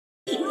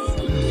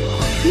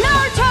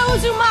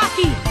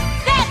Uzumaki!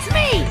 That's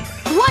me!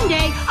 One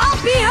day,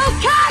 I'll be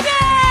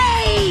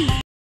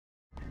Hokage!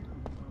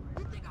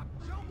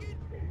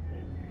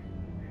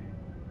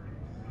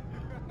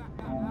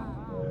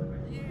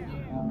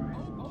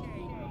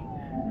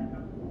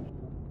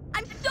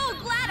 I'm so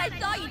glad I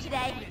saw you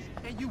today.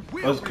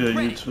 What's good,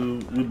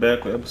 YouTube? We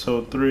back with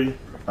episode 3.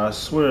 I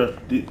swear,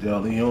 he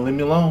don't leave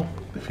me alone.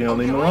 If he don't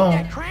leave me alone, he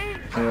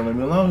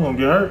gonna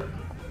get hurt.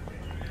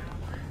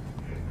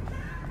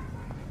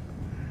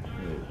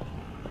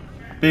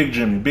 Big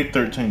Jimmy, Big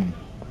 13.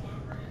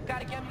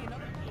 Gotta get me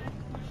another.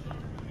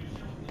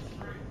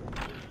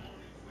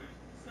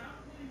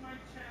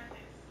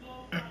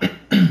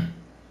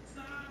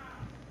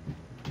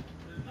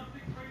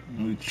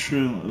 We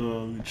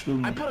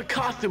chillin'. I put a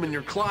costume in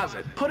your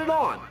closet. Put it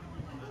on.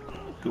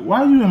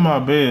 Why you in my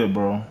bed,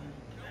 bro?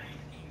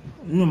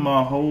 You in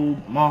my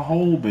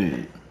whole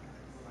bed.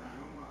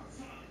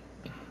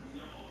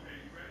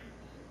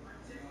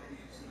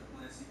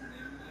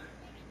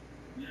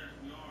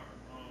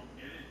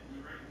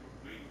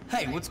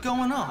 Hey, what's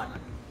going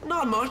on?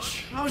 Not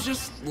much. I was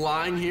just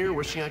lying here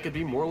wishing I could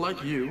be more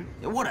like you.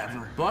 Yeah,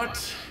 whatever.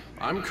 But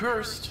I'm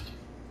cursed.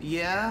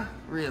 Yeah?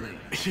 Really?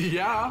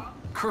 Yeah,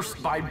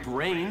 cursed by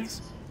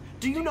brains.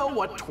 Do you know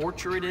what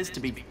torture it is to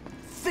be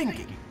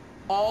thinking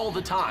all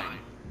the time?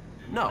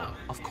 No,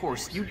 of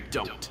course you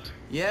don't.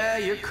 Yeah,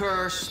 you're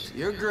cursed.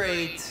 You're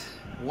great.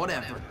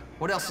 Whatever.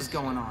 What else is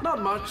going on?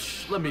 Not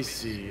much. Let me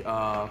see.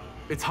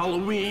 It's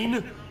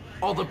Halloween.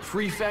 All the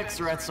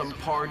prefects are at some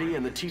party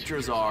and the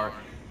teachers are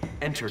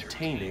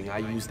entertaining. I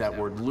use that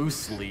word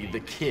loosely,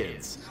 the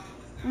kids.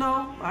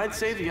 No, I'd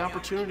say the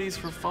opportunities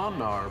for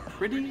fun are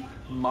pretty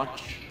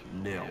much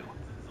nil.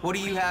 What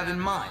do you have in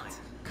mind?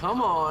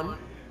 Come on,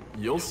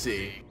 you'll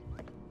see.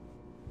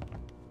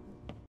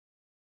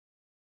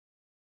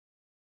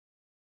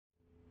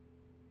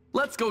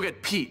 Let's go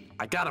get Pete.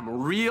 I got him a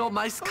real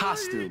nice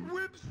costume. I eat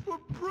whips for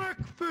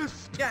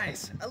breakfast.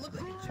 Guys, I look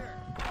like a jerk.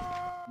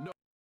 No.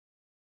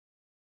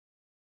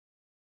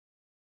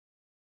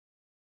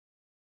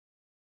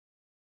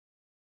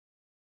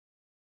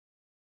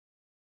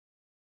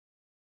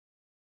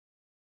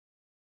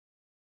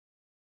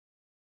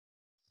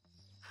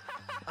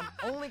 I'm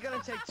only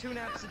gonna take 2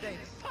 naps a day.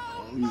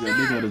 They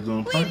got his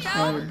own Please punch don't.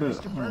 card.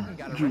 Mr. Burton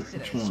got Drew,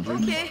 arrested which at one, Drew?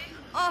 Okay,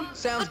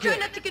 Sounds I'll try good.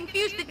 not to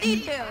confuse the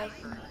details.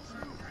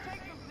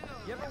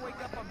 You ever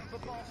wake up on the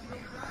football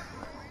field?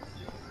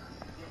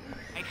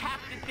 I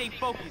have to stay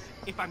focused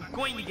if I'm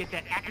going to get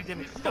that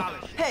academic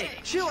scholarship. Hey,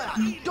 chill out.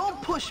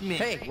 Don't push me.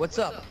 Hey, what's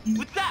up?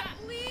 What's that?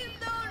 Please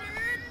don't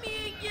hurt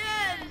me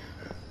again.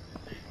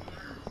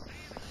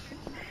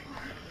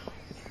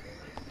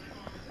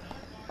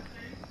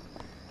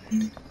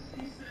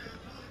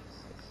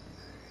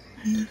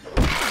 You're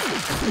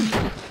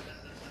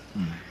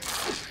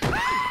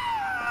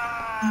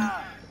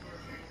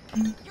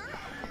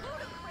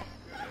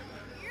ludicrous.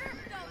 You're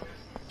so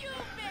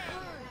stupid.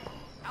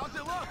 How's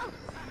it look?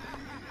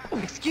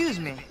 Excuse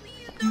me.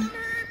 Please don't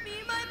hurt me.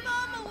 My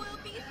mama will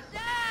be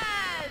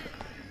sad.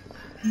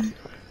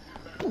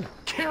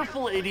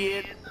 Careful,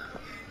 idiot.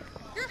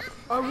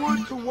 I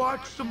want to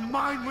watch some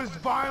mindless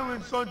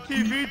violence on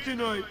TV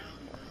tonight.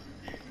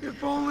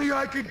 If only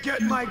I could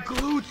get my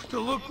glutes to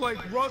look like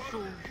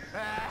Russell's.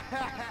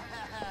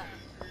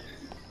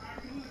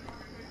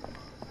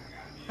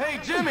 Hey,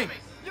 Jimmy.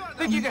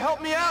 Think you can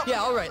help me out?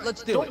 Yeah, all right.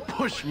 Let's do Don't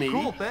push me.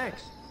 Cool,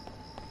 thanks.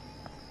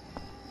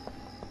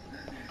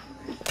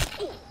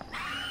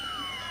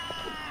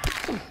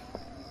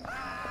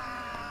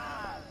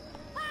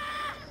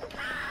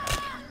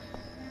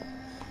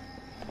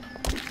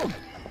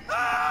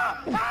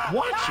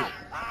 Watch it.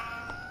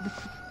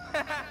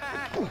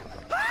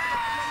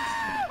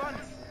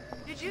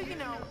 Did you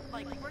know,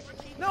 like, brush your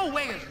teeth? No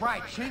way is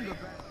right, Chinga.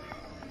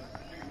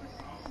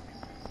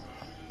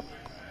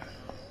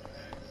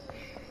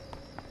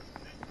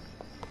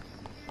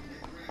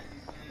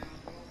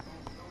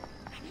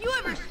 Have you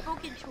ever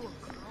spoken to a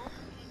girl?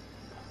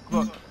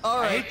 Look,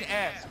 all right. I hate to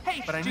ask,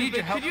 Hey, but I stupid, need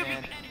your help, could you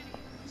man.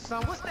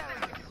 Son, what's that?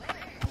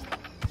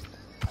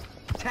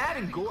 Tad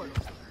and Gordon.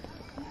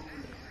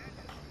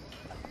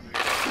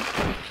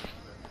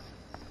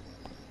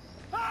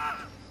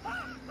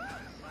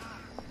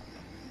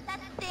 That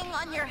thing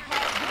on your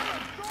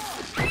head.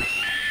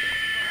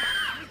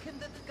 We can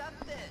discuss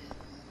this.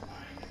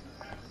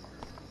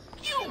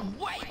 You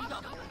wait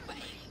the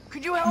face.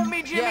 Could you help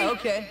me, Jimmy? Yeah,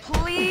 okay.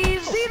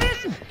 Please? See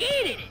this?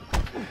 Eat it!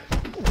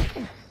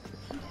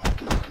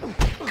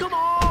 Come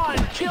on,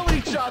 kill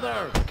each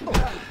other.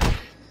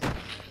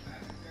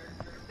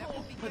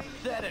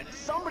 Pathetic.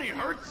 Somebody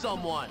hurt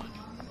someone.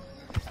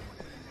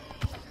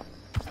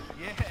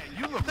 Yeah,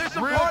 you look There's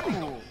a real party.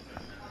 cool.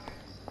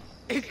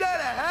 Is that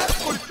a hat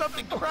or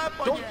something crap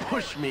on Don't your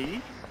push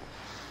me.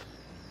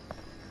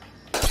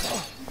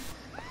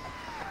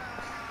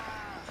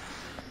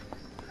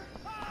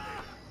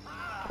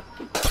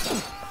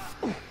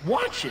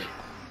 Watch it.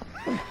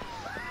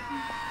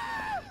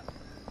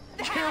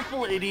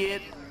 Careful,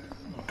 idiot.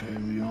 Okay,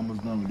 we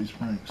almost done with these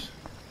pranks.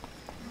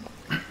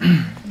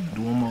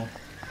 Do one more.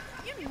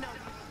 You know.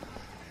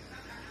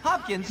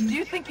 Hopkins, do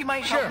you think you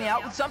might help me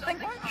out with something?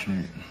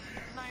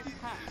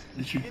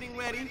 Getting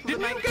ready for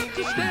Didn't the you get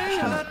to stay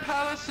in that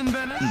palace in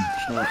Venice?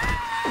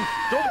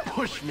 Don't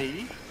push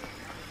me.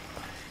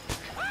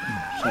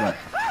 Shut up.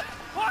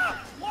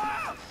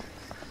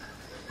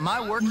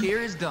 My work here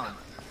is done.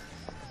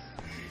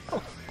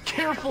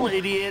 Careful,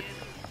 idiot.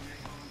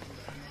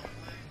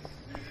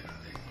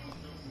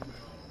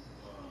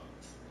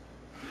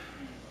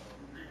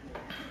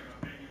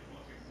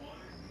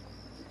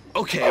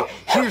 Okay,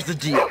 here's the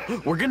deal.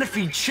 We're gonna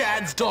feed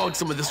Chad's dog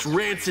some of this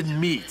rancid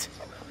meat.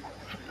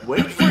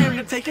 Wait for him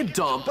to take a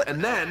dump,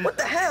 and then... What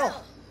the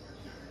hell?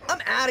 I'm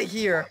out of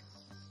here.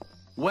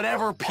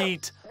 Whatever,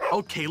 Pete.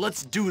 Okay,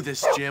 let's do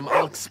this, Jim.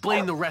 I'll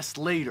explain the rest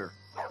later.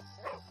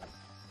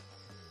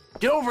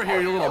 Get over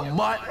here, you little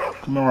mutt.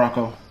 Come here,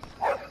 Rocco.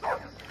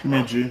 Come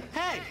here, G.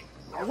 Hey,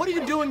 what are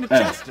you doing to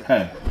Hey, Chester?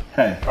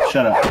 hey,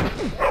 shut up.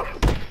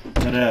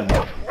 Let it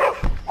happen.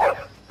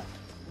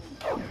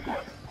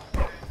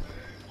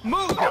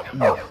 Move!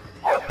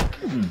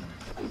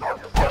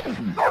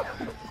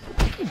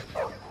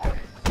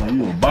 Oh,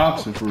 you a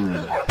boxer for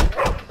real.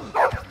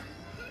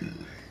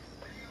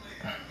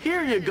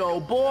 Here you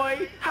go,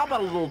 boy. How about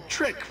a little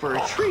trick for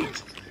a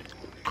treat?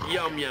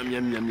 Yum, yum,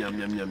 yum, yum, yum,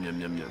 yum, yum, yum,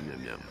 yum, yum,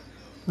 yum, yum.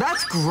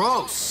 That's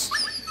gross.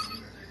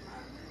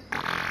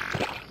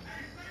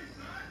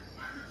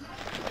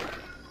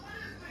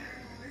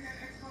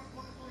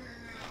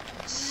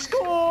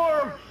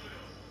 Score!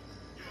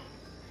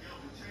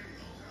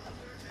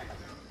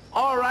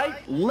 All right,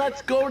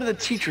 let's go to the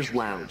teacher's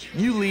lounge.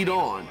 You lead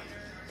on.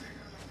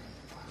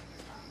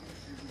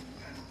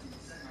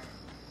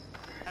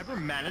 Ever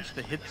managed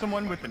to hit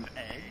someone with an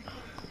egg?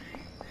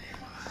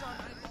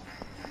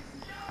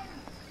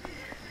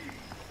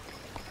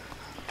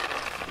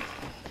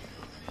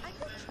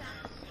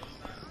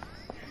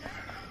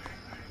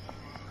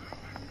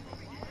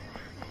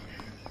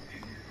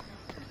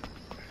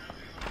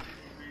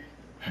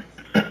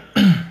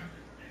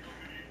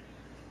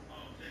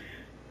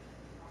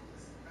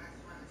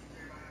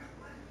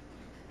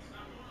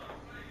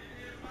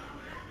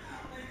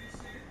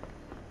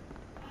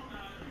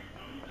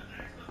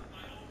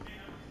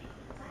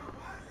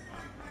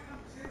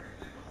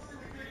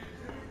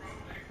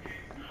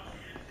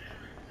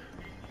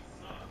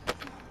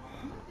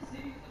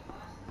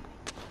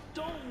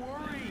 Don't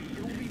worry,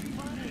 it will be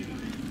funny.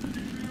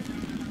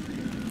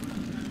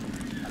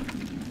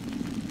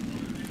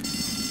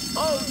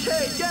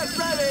 Okay, get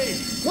ready!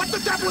 What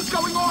the devil is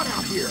going on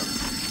out here?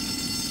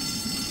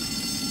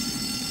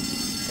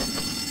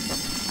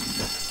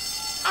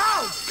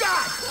 Oh,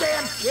 God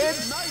damn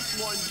kids!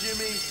 Nice one,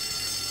 Jimmy.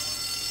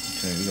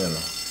 Okay, we got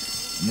a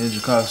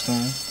ninja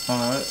costume.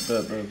 Alright,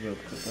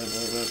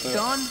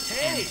 Done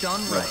and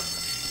done right.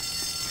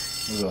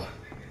 Here we go.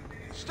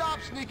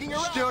 Stop sneaking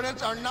around.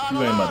 Students are not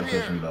You ain't about allowed to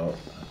catch here. me, dog.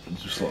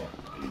 It's just slow.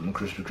 Eating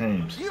Krispy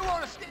Kremes. You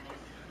want to stay?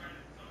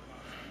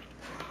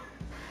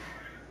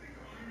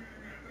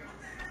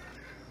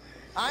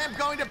 I am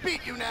going to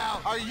beat you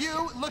now. Are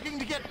you looking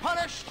to get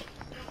punished?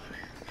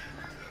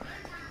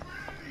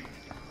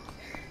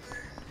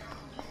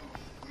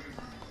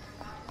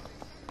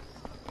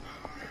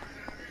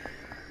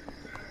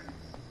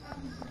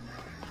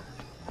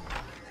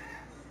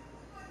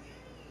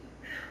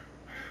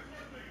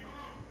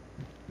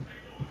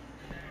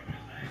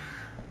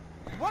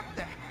 What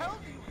the hell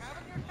do you have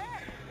in your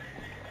head?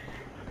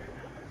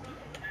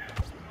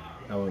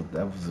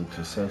 That was a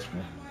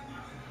successful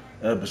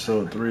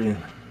episode 3.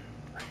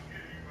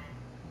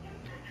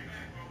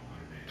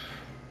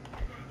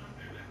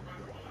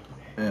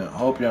 And I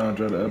hope y'all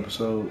enjoyed the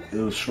episode. It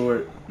was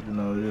short, you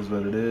know, it is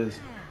what it is.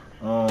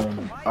 I'll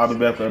be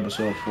back for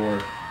episode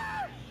 4.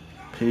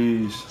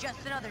 Peace.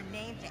 Just another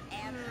name to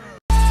add.